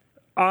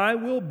 I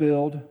will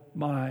build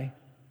my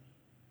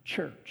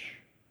church.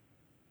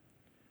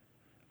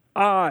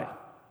 I,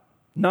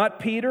 not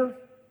Peter,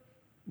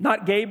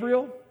 not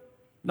Gabriel,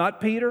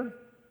 not Peter,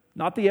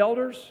 not the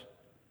elders.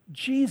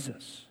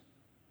 Jesus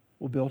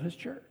will build His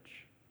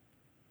church.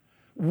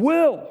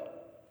 Will.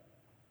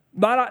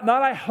 Not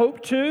I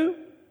hope to.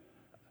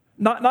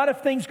 Not if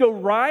things go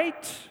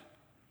right.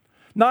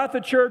 Not if the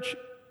church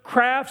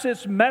crafts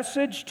its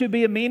message to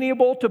be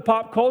amenable to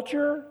pop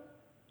culture.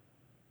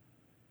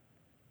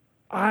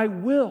 I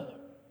will.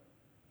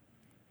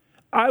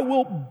 I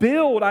will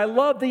build. I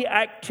love the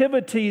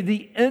activity,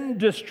 the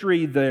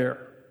industry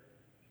there.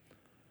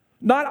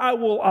 Not I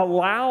will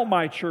allow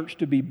my church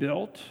to be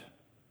built.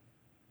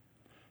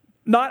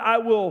 Not I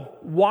will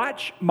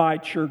watch my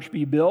church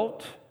be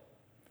built.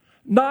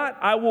 Not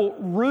I will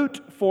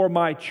root for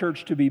my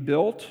church to be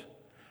built.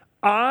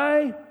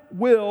 I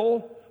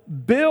will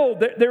build.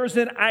 There is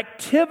an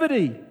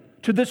activity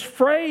to this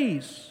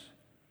phrase.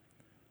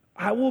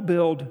 I will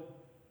build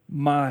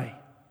my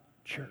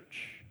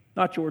church.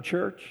 Not your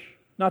church,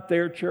 not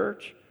their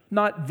church,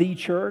 not the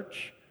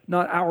church,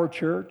 not our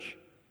church.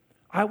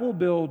 I will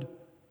build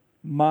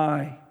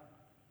my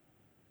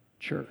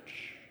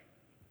church.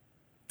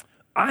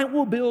 I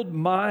will build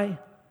my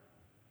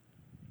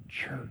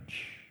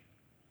church.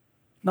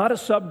 Not a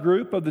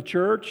subgroup of the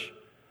church,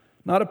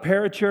 not a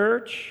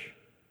parachurch.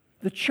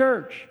 The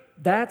church,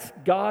 that's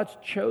God's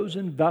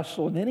chosen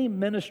vessel. And any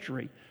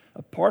ministry,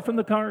 apart from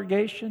the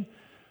congregation,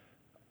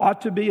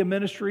 ought to be a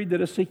ministry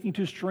that is seeking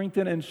to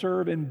strengthen and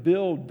serve and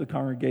build the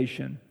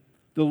congregation,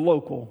 the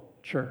local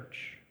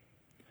church.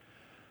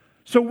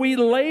 So we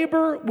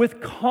labor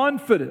with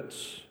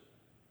confidence.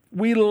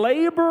 We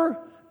labor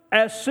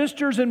as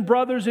sisters and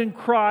brothers in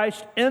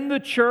Christ in the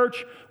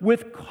church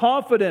with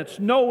confidence,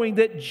 knowing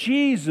that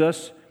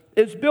Jesus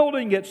is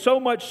building it. So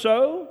much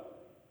so,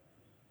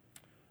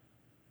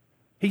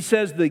 he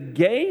says the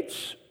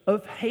gates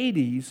of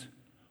Hades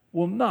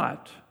will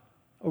not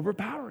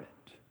overpower it.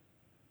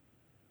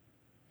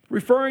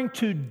 Referring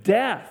to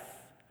death,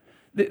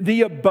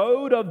 the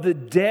abode of the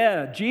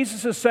dead.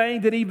 Jesus is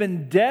saying that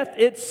even death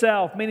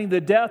itself, meaning the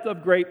death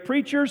of great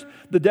preachers,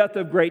 the death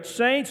of great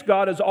saints,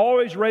 God is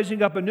always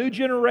raising up a new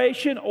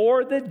generation,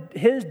 or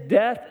His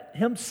death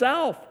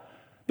Himself,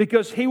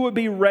 because He would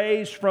be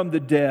raised from the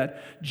dead.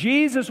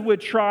 Jesus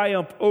would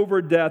triumph over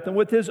death, and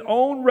with His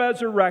own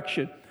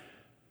resurrection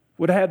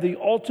would have the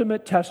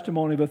ultimate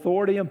testimony of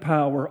authority and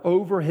power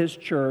over His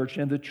church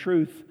and the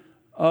truth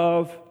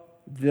of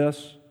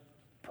this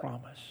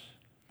promise.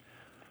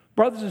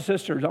 Brothers and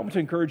sisters, I want to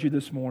encourage you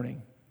this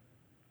morning.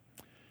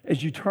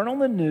 As you turn on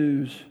the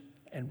news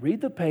and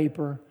read the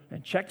paper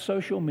and check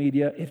social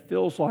media, it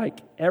feels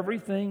like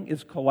everything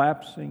is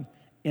collapsing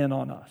in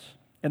on us.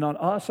 And on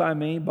us, I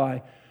mean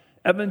by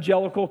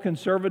evangelical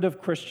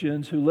conservative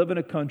Christians who live in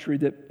a country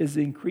that is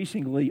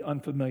increasingly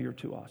unfamiliar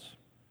to us.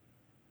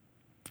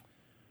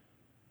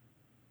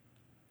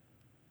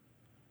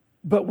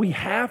 But we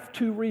have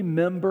to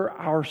remember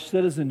our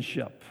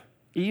citizenship,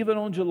 even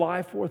on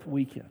July 4th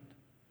weekend.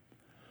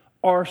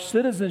 Our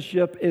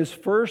citizenship is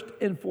first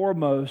and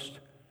foremost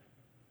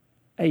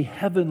a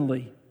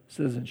heavenly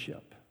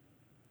citizenship.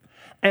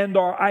 And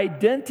our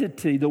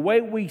identity, the way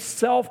we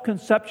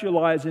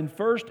self-conceptualize, in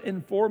first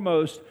and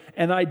foremost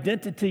an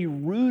identity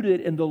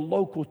rooted in the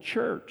local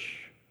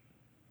church.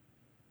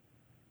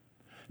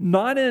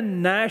 Not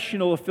in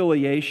national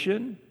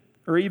affiliation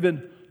or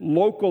even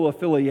local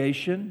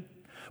affiliation,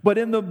 but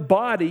in the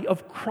body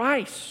of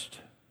Christ.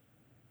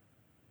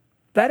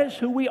 That is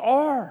who we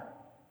are.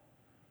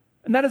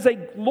 And that is a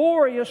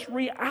glorious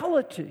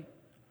reality.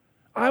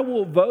 I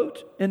will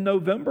vote in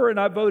November, and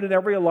I vote in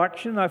every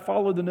election. I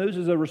follow the news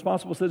as a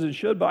responsible citizen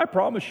should, but I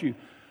promise you,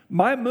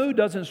 my mood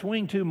doesn't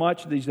swing too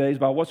much these days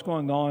by what's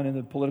going on in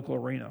the political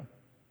arena.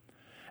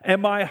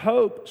 And my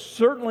hope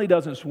certainly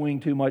doesn't swing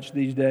too much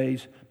these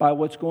days by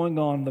what's going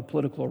on in the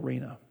political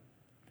arena.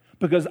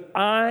 Because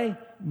I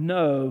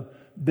know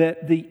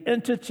that the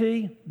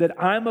entity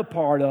that I'm a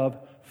part of,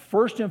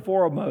 first and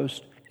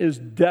foremost, is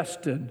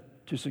destined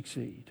to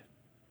succeed.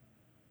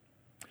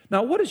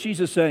 Now, what is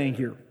Jesus saying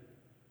here?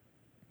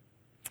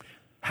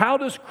 How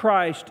does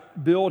Christ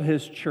build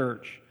His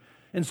church?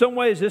 In some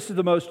ways, this is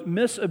the most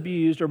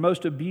misabused or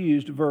most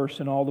abused verse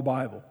in all the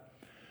Bible.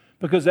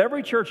 Because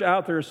every church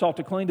out there is sought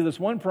to cling to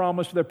this one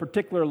promise for their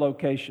particular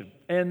location.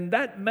 And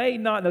that may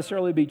not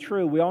necessarily be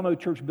true. We all know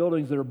church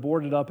buildings that are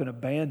boarded up and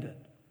abandoned.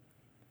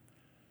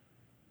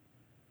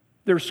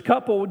 There's a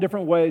couple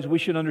different ways we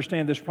should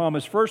understand this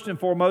promise. First and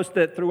foremost,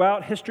 that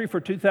throughout history for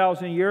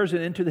 2,000 years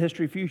and into the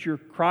history future,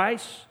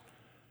 Christ's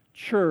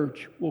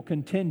church will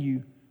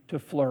continue to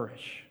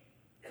flourish.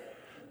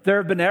 There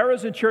have been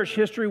eras in church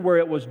history where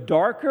it was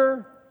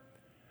darker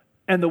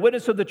and the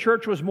witness of the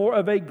church was more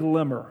of a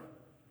glimmer.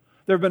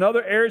 There have been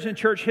other eras in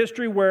church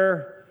history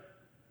where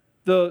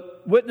the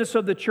witness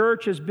of the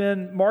church has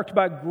been marked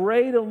by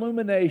great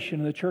illumination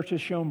and the church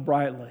has shone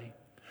brightly.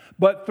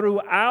 But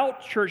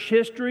throughout church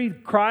history,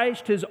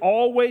 Christ has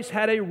always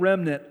had a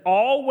remnant,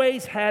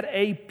 always had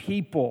a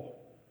people.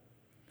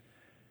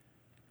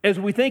 As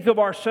we think of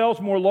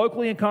ourselves more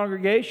locally in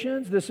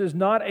congregations, this is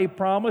not a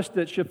promise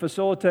that should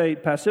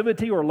facilitate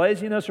passivity or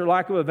laziness or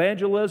lack of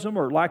evangelism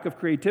or lack of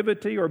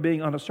creativity or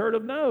being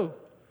unassertive. No.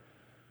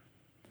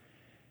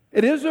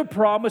 It is a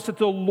promise that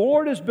the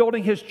Lord is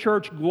building His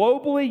church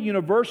globally,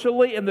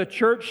 universally, and the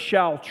church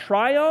shall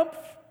triumph.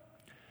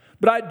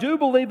 But I do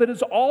believe it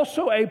is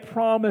also a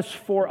promise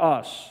for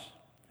us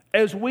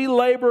as we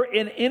labor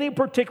in any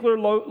particular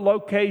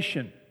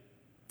location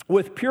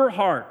with pure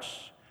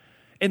hearts,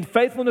 in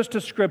faithfulness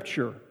to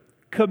Scripture,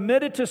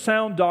 committed to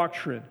sound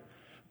doctrine,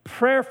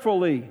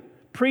 prayerfully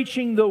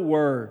preaching the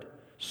Word,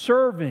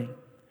 serving,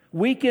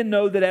 we can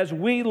know that as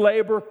we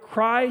labor,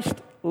 Christ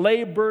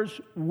labors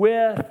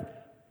with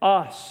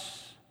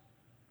us.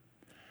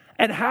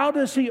 And how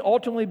does He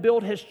ultimately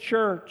build His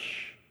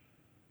church?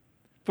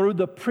 Through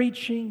the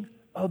preaching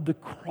of the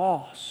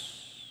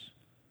cross,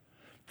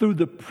 through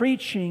the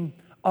preaching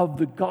of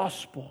the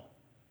gospel,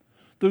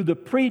 through the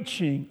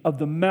preaching of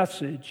the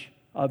message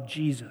of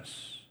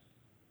Jesus.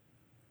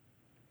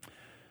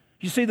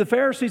 You see, the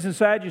Pharisees and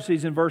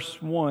Sadducees in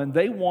verse 1,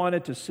 they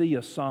wanted to see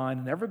a sign,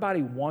 and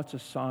everybody wants a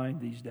sign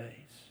these days.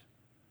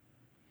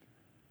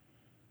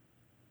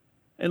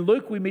 In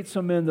Luke, we meet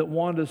some men that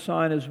wanted a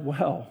sign as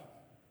well.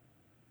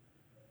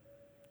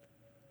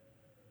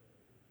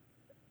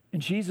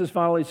 And Jesus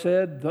finally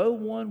said, though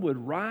one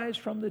would rise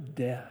from the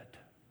dead,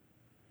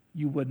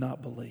 you would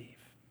not believe.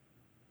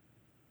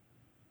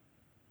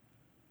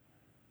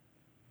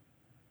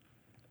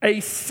 A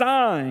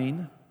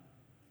sign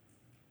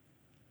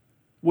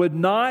would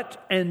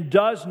not and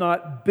does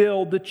not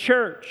build the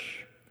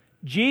church.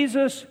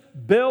 Jesus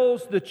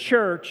builds the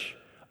church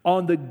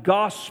on the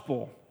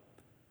gospel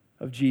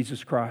of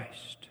Jesus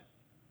Christ.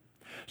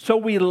 So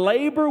we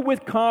labor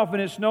with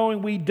confidence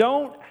knowing we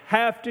don't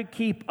have to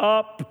keep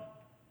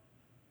up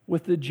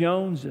with the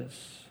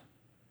Joneses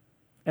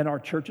and our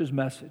church's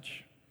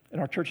message, and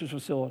our church's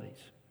facilities,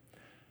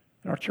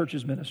 and our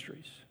church's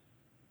ministries.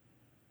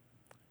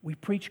 We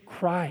preach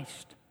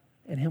Christ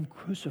and Him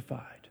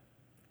crucified.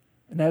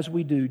 And as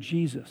we do,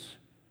 Jesus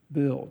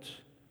builds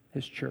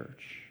His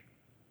church.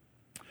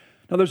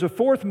 Now there's a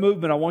fourth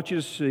movement I want you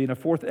to see, and a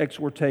fourth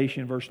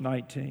exhortation, verse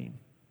 19.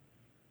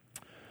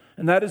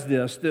 And that is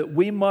this, that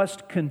we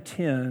must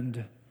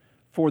contend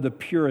for the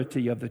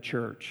purity of the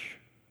church.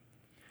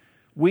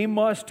 We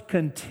must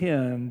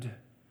contend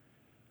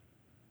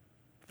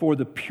for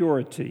the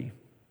purity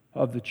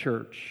of the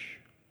church.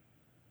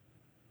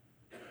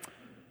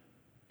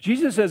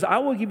 Jesus says, I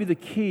will give you the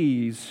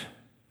keys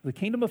of the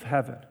kingdom of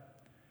heaven.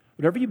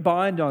 Whatever you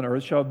bind on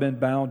earth shall have been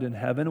bound in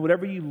heaven.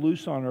 Whatever you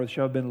loose on earth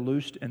shall have been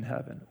loosed in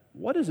heaven.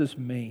 What does this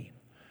mean?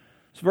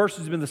 This verse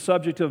has been the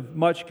subject of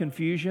much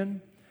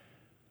confusion,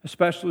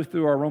 especially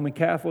through our Roman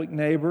Catholic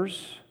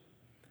neighbors.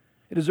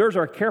 It deserves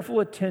our careful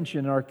attention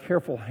and our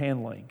careful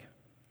handling.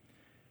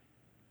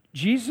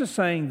 Jesus is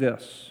saying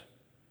this.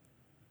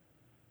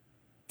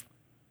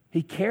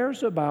 He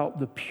cares about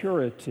the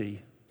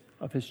purity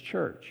of His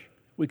church.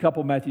 We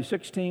couple Matthew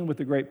 16 with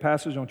the great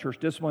passage on church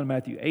discipline in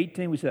Matthew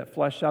 18. We see that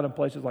fleshed out in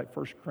places like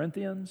 1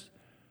 Corinthians.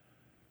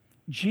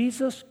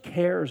 Jesus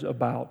cares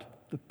about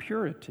the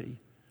purity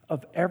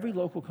of every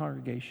local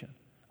congregation,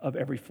 of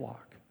every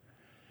flock.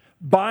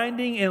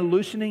 Binding and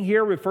loosening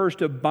here refers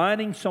to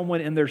binding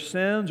someone in their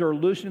sins or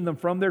loosening them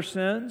from their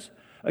sins.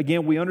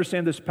 Again, we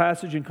understand this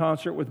passage in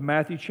concert with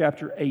Matthew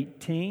chapter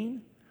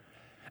 18.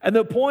 And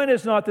the point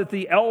is not that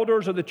the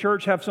elders of the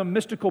church have some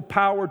mystical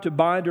power to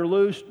bind or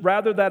loose.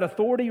 Rather, that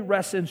authority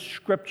rests in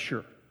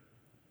Scripture.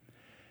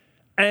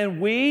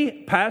 And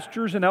we,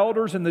 pastors and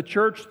elders in the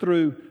church,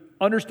 through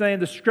understanding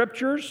the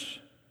Scriptures,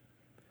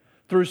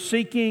 through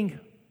seeking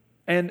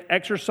and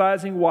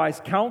exercising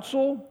wise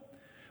counsel,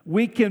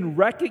 we can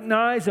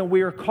recognize, and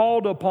we are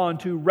called upon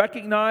to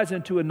recognize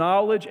and to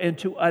acknowledge and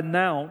to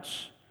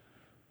announce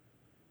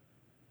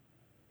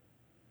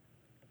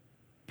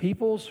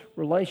people's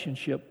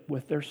relationship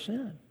with their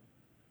sin.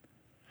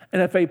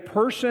 And if a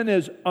person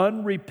is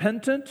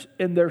unrepentant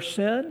in their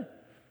sin,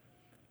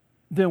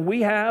 then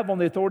we have, on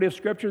the authority of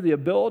Scripture, the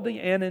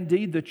ability and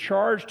indeed the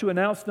charge to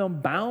announce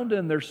them bound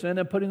in their sin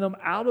and putting them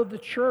out of the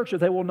church if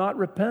they will not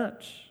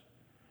repent.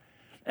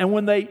 And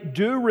when they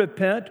do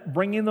repent,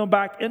 bringing them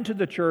back into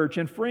the church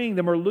and freeing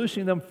them or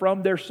loosing them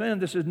from their sin.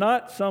 This is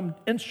not some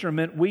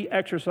instrument we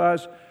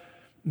exercise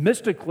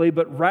mystically,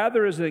 but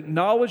rather as an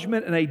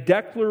acknowledgement and a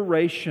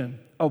declaration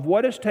of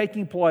what is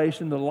taking place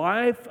in the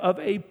life of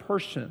a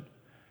person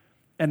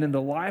and in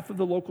the life of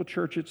the local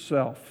church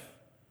itself.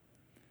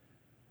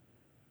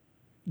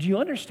 Do you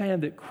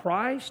understand that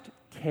Christ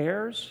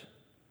cares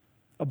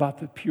about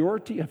the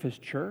purity of His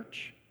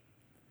church?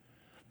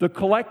 The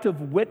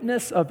collective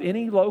witness of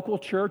any local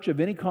church, of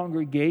any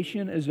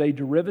congregation, is a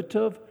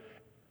derivative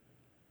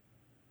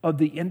of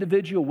the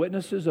individual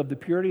witnesses of the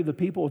purity of the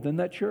people within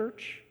that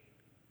church.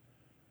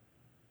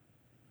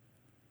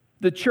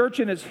 The church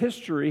in its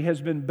history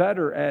has been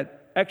better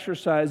at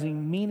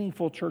exercising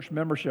meaningful church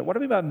membership. What do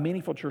I mean by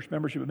meaningful church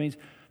membership? It means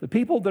the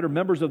people that are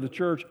members of the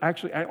church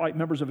actually act like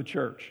members of a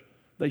church.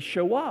 They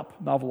show up,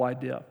 novel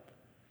idea.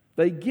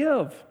 They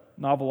give,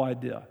 novel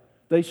idea.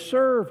 They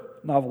serve,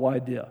 novel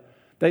idea.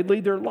 They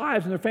lead their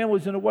lives and their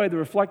families in a way that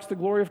reflects the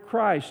glory of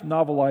Christ,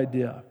 novel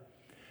idea.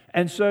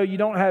 And so you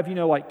don't have,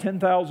 like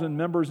 10,000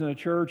 members in a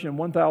church and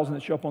 1,000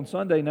 that show up on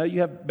Sunday. No,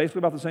 you have basically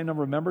about the same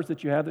number of members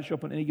that you have that show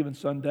up on any given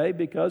Sunday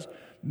because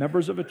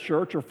members of a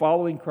church are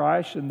following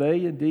Christ and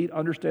they indeed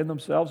understand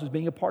themselves as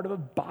being a part of a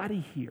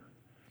body here.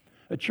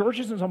 A church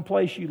isn't some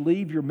place you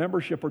leave your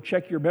membership or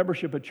check your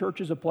membership. A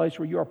church is a place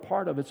where you are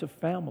part of. It's a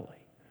family.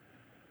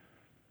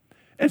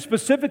 And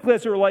specifically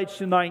as it relates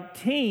to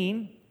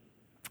 19,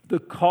 the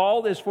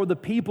call is for the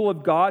people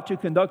of God to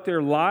conduct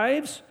their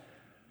lives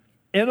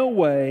in a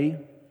way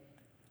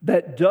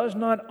that does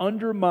not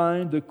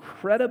undermine the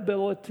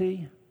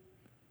credibility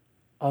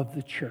of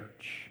the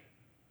church.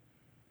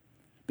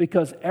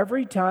 Because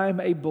every time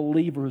a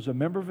believer who's a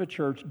member of a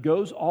church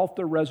goes off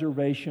the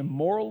reservation,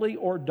 morally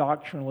or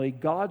doctrinally,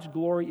 God's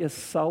glory is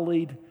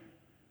sullied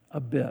a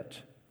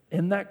bit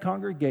in that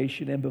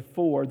congregation and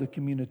before the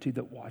community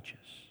that watches.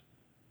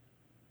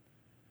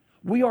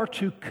 We are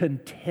to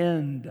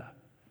contend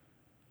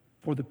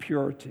for the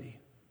purity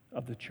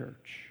of the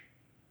church.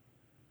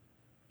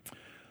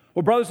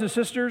 Well, brothers and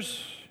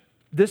sisters,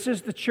 this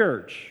is the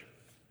church.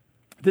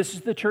 This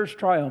is the church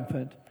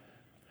triumphant.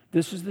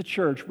 This is the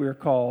church we are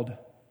called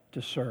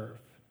to serve.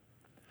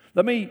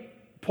 Let me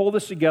pull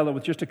this together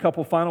with just a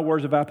couple final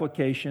words of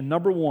application.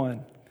 Number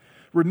one,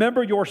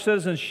 remember your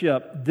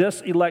citizenship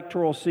this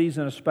electoral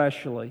season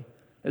especially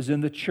as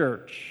in the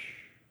church.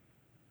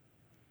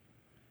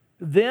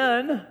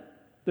 Then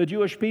the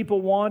Jewish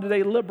people wanted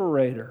a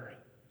liberator.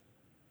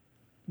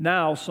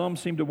 Now some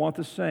seem to want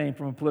the same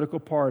from a political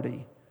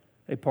party,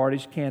 a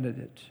party's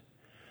candidate.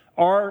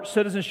 Our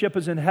citizenship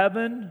is in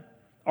heaven.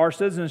 Our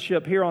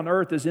citizenship here on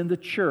earth is in the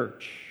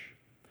church.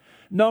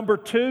 Number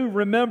two,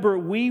 remember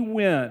we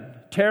win.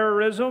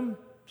 Terrorism,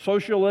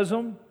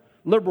 socialism,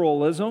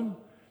 liberalism,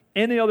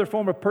 any other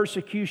form of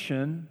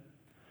persecution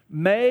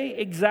may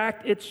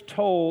exact its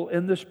toll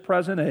in this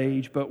present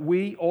age, but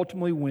we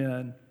ultimately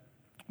win.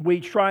 We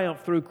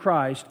triumph through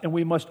Christ, and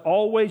we must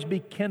always be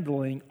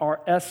kindling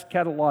our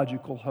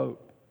eschatological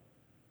hope.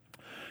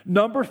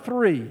 Number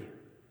three,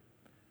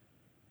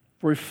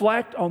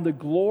 reflect on the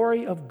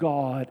glory of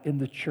God in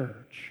the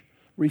church.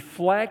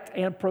 Reflect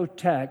and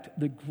protect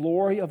the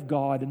glory of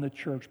God in the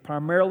church,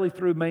 primarily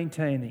through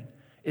maintaining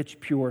its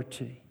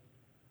purity.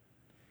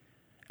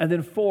 And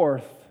then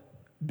fourth,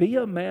 be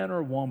a man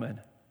or woman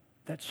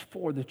that's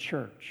for the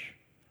church.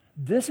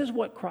 This is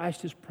what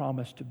Christ has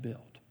promised to build.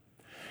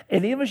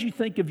 And even as you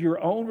think of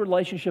your own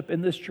relationship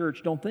in this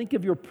church, don't think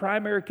of your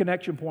primary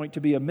connection point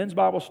to be a men's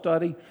Bible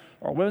study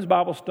or a women's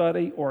Bible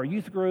study or a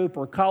youth group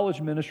or a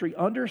college ministry.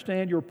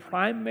 Understand your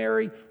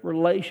primary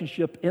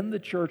relationship in the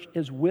church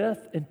is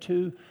with and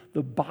to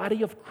the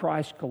body of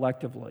Christ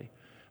collectively.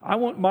 I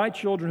want my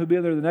children who'll be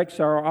in there the next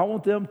hour, I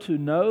want them to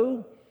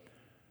know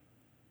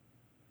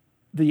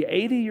the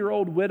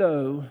 80-year-old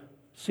widow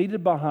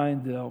seated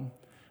behind them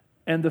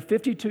and the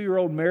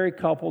 52-year-old married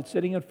couple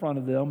sitting in front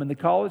of them, and the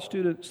college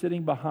student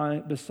sitting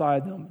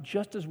beside them,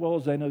 just as well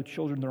as they know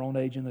children their own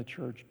age in the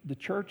church. The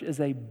church is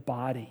a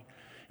body,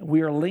 and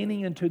we are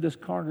leaning into this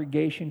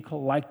congregation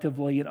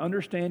collectively, and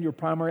understand your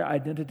primary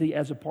identity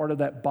as a part of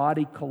that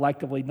body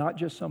collectively, not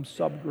just some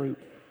subgroup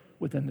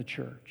within the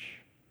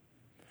church.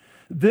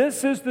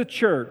 This is the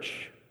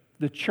church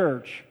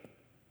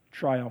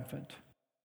triumphant.